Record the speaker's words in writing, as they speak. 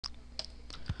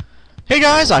Hey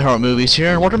guys, iHeartMovies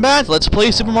here, and welcome back to Let's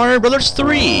Play Super Mario Bros.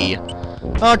 3!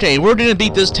 Okay, we're gonna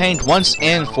beat this tank once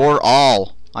and for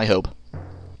all. I hope.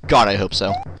 God, I hope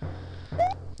so.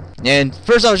 And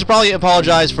first I should probably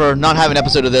apologize for not having an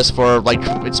episode of this for, like,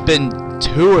 it's been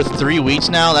 2 or 3 weeks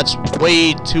now. That's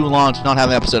way too long to not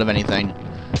have an episode of anything.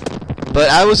 But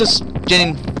I was just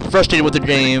getting frustrated with the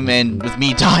game and with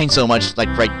me dying so much, like,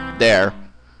 right there.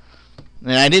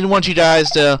 And I didn't want you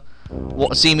guys to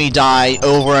see me die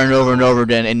over and over and over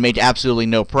again and make absolutely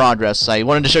no progress. I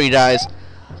wanted to show you guys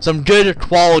some good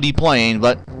quality playing,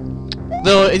 but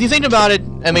though if you think about it,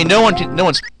 I mean, no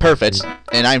one's perfect,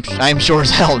 and I'm sure as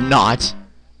hell not.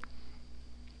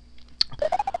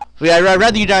 But yeah, I'd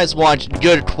rather you guys watch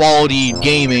good quality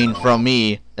gaming from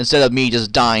me instead of me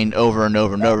just dying over and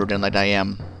over and over again like I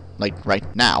am, like right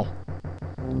now.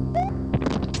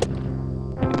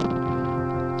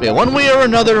 But yeah, one way or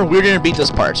another, we're gonna beat this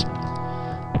part.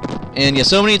 And yeah,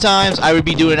 so many times I would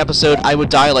be doing an episode, I would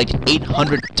die like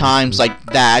 800 times like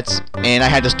that, and I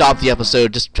had to stop the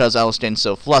episode just because I was getting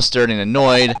so flustered and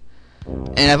annoyed.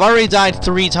 And I've already died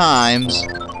 3 times,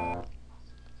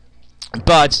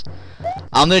 but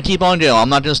I'm gonna keep on going. I'm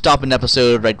not gonna stop an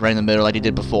episode right in the middle like I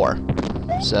did before.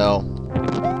 So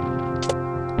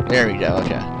there we go.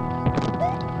 Okay.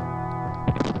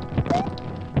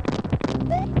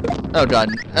 Oh god.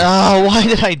 Oh, why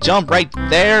did I jump right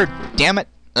there? Damn it.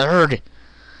 Urgh.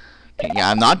 Yeah,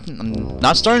 I'm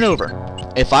not starting over.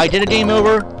 If I did a game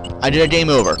over, I did a game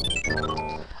over.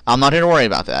 I'm not gonna worry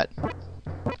about that.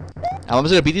 I'm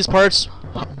just gonna beat these parts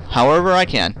however I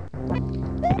can.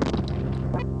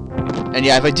 And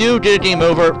yeah, if I do get a game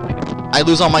over, I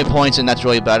lose all my points, and that's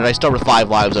really bad. And I start with 5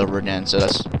 lives over again, so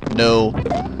that's no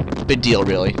big deal,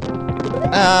 really.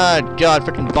 Ah, god,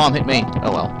 freaking bomb hit me.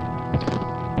 Oh well.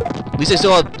 At least I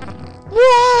still have...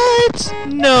 What?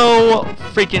 No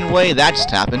freaking way that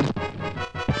just happened.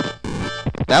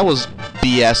 That was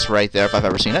BS right there if I've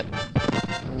ever seen it.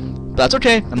 But that's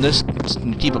okay. I'm just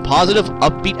gonna keep a positive,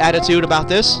 upbeat attitude about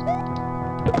this.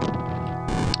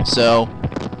 So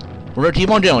we're gonna keep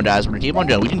on doing, guys. We're gonna keep on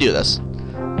doing. We can do this.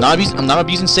 I'm not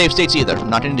abusing save states either. I'm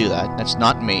not gonna do that. That's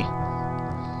not me.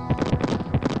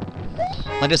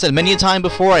 Like I said many a time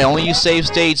before, I only use save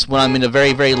states when I'm in a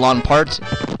very, very long part,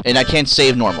 and I can't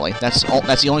save normally. That's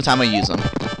the only time I use them.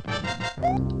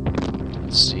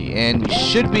 Let's see, and we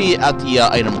should be at the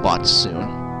item box soon.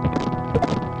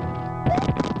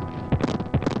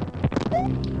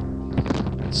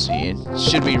 Let's see, it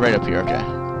should be right up here. Okay.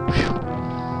 Whew.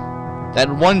 That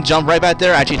one jump right back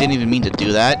there, I actually didn't even mean to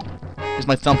do that, because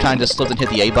my thumb kind of just slipped and hit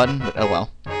the A button. But oh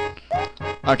well.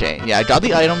 Okay, yeah, I got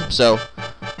the item, so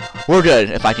we're good.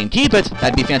 If I can keep it,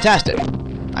 that'd be fantastic.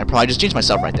 I probably just jinxed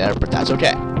myself right there, but that's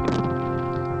okay.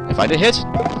 If I did hit,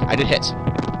 I did hit.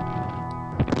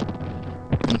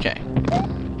 Okay.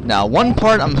 Now, one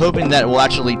part I'm hoping that will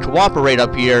actually cooperate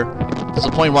up here. There's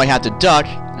a point where I have to duck,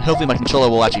 and hopefully my controller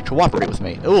will actually cooperate with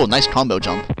me. Ooh, nice combo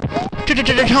jump.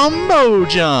 Combo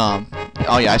jump!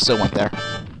 Oh yeah, I still went there.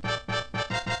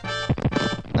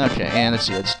 Okay, and let's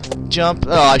see, let's jump.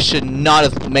 Oh, I should not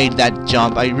have made that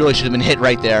jump. I really should have been hit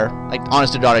right there. Like,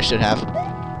 honest to God, I should have.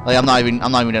 Like, I'm not even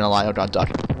gonna lie. Oh god, duck.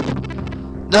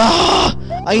 Ah!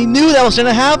 I knew that was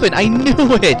gonna happen. I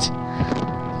knew it.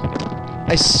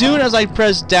 As soon as I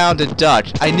pressed down to duck,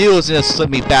 I knew it was gonna slip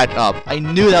me back up. I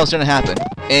knew that was gonna happen.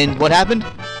 And what happened?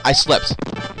 I slipped.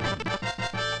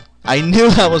 I knew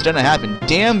that was gonna happen.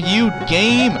 Damn you,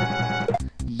 game!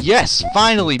 Yes,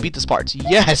 finally beat this part.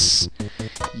 Yes.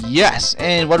 Yes,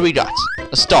 and what do we got?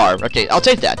 A star. Okay, I'll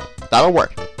take that. That'll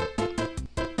work.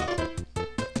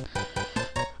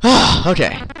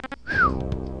 Okay.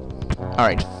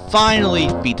 Alright, finally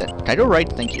beat that. Can I go right?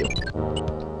 Thank you.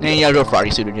 And you gotta go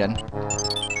Froggy Suit again.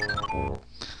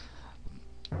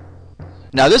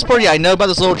 Now this part, yeah, I know about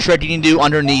this little trick you can do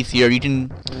underneath here. You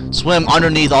can swim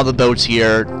underneath all the boats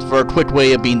here for a quick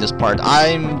way of beating this part.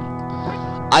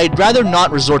 I'd rather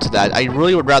not resort to that. I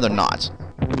really would rather not.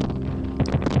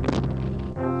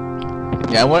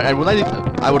 Yeah,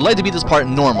 I would like to beat this part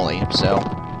normally, so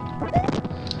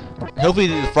hopefully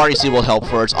the Froggy Suit will help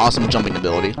for its awesome jumping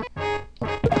ability.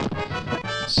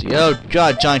 Let's see, oh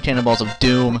god, giant cannonballs of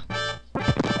doom.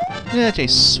 Yeah, okay,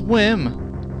 swim.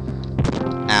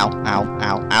 Ow, ow,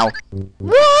 ow, ow.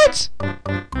 What?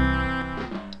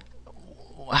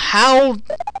 How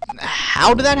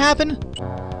did that happen?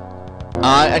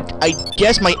 I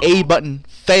guess my A button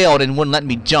failed and wouldn't let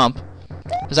me jump.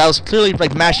 Because I was clearly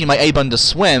like mashing my A button to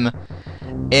swim,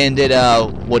 and it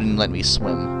wouldn't let me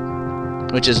swim,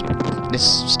 which is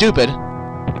stupid.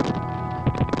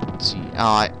 Let's see,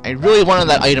 I really wanted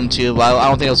that item too, but I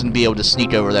don't think I was gonna be able to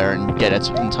sneak over there and get it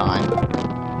in time.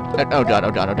 Oh god,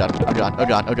 oh god, oh god, oh god, oh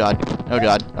god, oh god, oh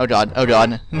god, oh god, oh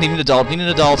god. Need an adult, need an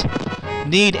adult.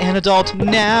 Need an adult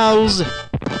nows!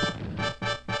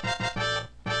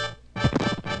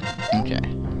 Okay.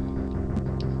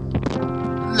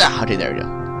 Ah, okay, there we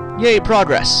go. Yay,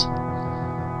 progress!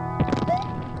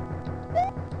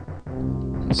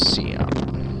 Let's see,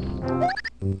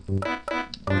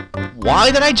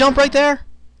 why did I jump right there?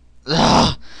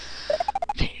 Ugh.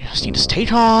 Okay, just need to stay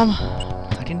calm.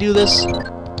 I can do this.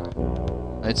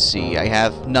 Let's see, I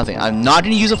have nothing. I'm not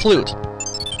going to use a flute.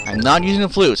 I'm not using a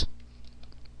flute.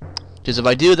 Because if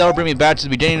I do, that'll bring me back to the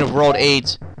beginning of World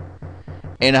 8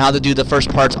 and how to do the first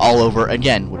parts all over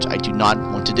again, which I do not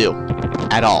want to do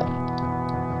at all.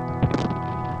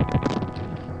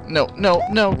 No, no,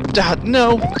 no,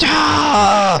 no,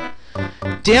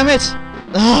 damn it!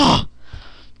 Ugh.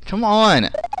 Come on!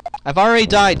 I've already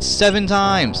died 7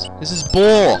 times. This is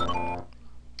bull.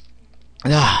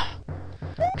 Ugh.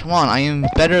 Come on, I am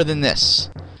better than this,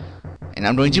 and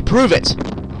I'm going to prove it,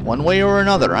 one way or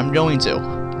another. I'm going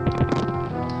to.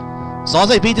 As long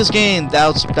as I beat this game,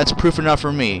 that's proof enough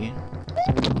for me.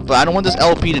 But I don't want this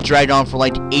LP to drag on for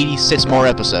like 86 more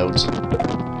episodes.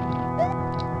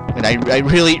 And I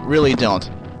really don't.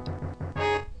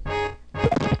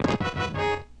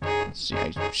 Let's see,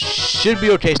 I should be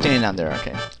okay standing down there.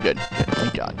 Okay, good,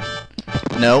 thank God.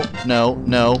 No, no,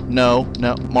 no, no,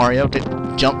 no, Mario,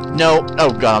 jump, no,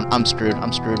 oh God, I'm screwed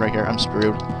right here, I'm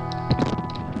screwed.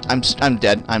 I'm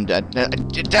dead, I'm dead.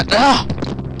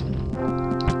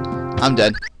 I'm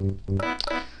dead.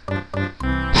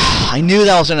 I knew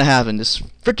that was gonna happen. This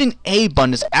freaking A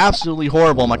button is absolutely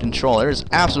horrible on my controller. It is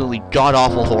absolutely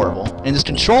god-awful horrible. And this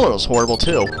controller is horrible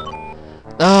too.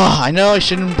 I know I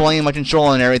shouldn't blame my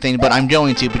controller and everything, but I'm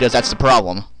going to because that's the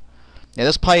problem. Yeah,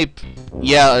 this pipe,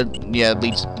 yeah,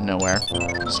 leads nowhere.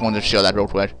 Just wanted to show that real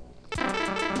quick.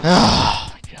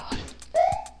 Oh my God.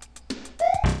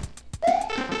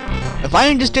 If I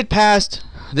can just get past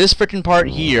this freaking part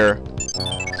here,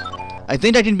 I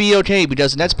think I can be okay,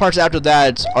 because the next parts after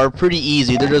that are pretty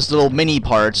easy. They're just little mini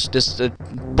parts, just to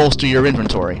bolster your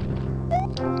inventory.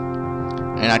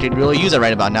 And I could really use that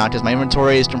right about now, because my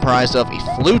inventory is comprised of a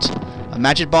flute, a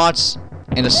magic box,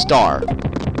 and a star.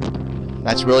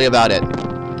 That's really about it.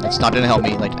 It's not going to help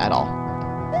me, like, at all.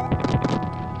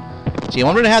 See,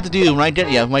 what I'm going to have to do when I get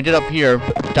up here,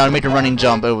 gotta make a running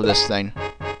jump over this thing.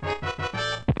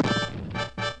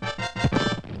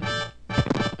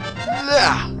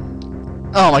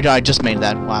 Oh my God, I just made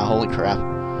that. Wow, holy crap.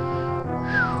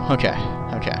 Okay.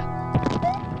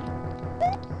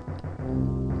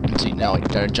 Let's see, now I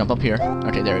gotta jump up here.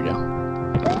 Okay, there we go.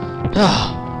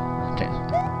 Okay.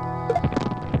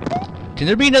 Can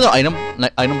there be another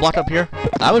item block up here?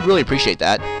 I would really appreciate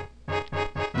that.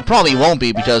 It probably won't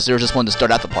be, because there's just one to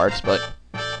start out the parts, but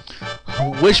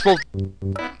wishful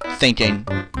thinking.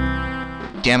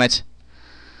 Damn it.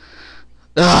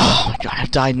 Oh my God,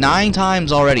 I've died 9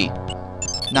 times already.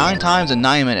 9 times in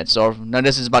 9 minutes, or no,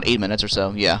 this is about 8 minutes or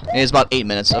so. Yeah, it is about 8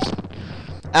 minutes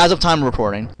as of time of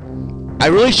recording. I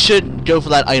really should go for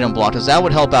that item block, because that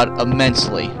would help out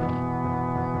immensely.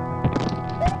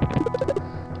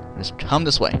 Just come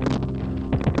this way.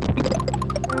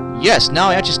 Yes, now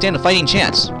I actually stand a fighting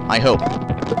chance. I hope.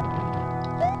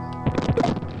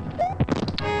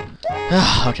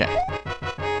 Okay.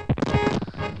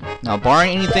 Now,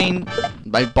 barring anything,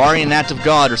 barring an act of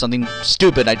God or something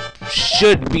stupid, I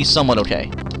should be somewhat okay.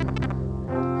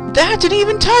 That didn't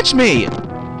even touch me!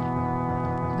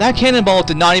 That cannonball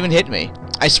did not even hit me.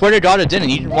 I swear to God it didn't.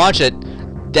 You didn't watch it.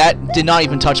 That did not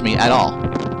even touch me at all.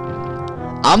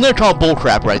 I'm gonna call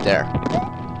bullcrap right there.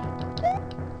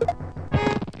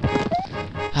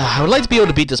 I would like to be able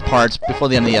to beat this part before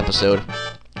the end of the episode.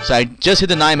 So I just hit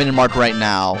the 9-minute mark right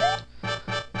now.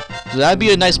 So that'd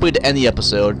be a nice way to end the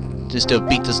episode, just to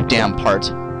beat this damn part.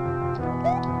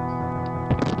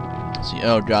 Let's see,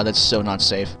 oh God, that's so not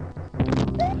safe.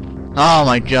 Oh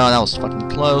my God, that was fucking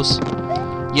close.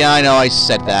 Yeah, I know, I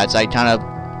said that. I kind of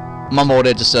mumbled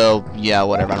it, just so, yeah,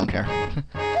 whatever, I don't care.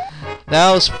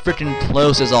 That was freaking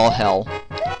close as all hell.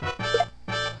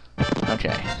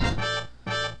 Okay.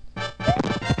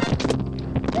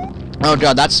 Oh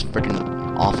God, that's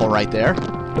freaking awful right there.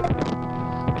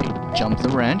 Jump the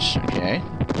wrench, okay.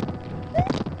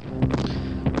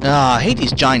 I hate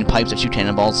these giant pipes that shoot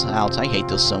cannonballs out. I hate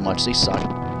those so much. They suck.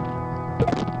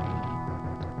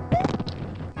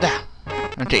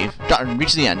 Okay,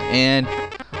 reach the end. And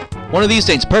one of these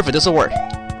things. Perfect, this'll work.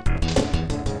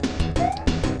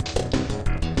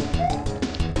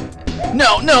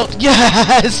 No, no!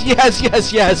 Yes! Yes,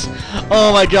 yes, yes!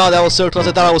 Oh my God, that was so close.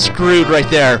 I thought I was screwed right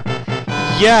there.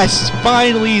 Yes!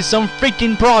 Finally, some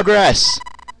freaking progress!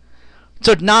 It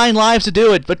took 9 lives to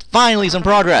do it, but finally some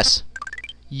progress.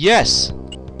 Yes.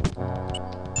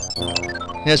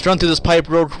 Let's run through this pipe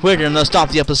real quick and let's stop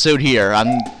the episode here.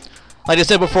 Like I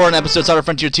said before in episode Outer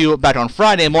Frontier 2 back on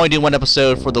Friday, I'm only doing 1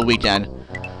 episode for the weekend.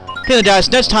 Okay then guys,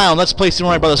 next time Let's Play Super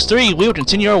Mario Bros. 3, we will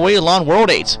continue our way along World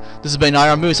 8. This has been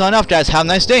IR Moose signing off guys, have a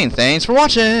nice day and thanks for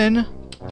watching!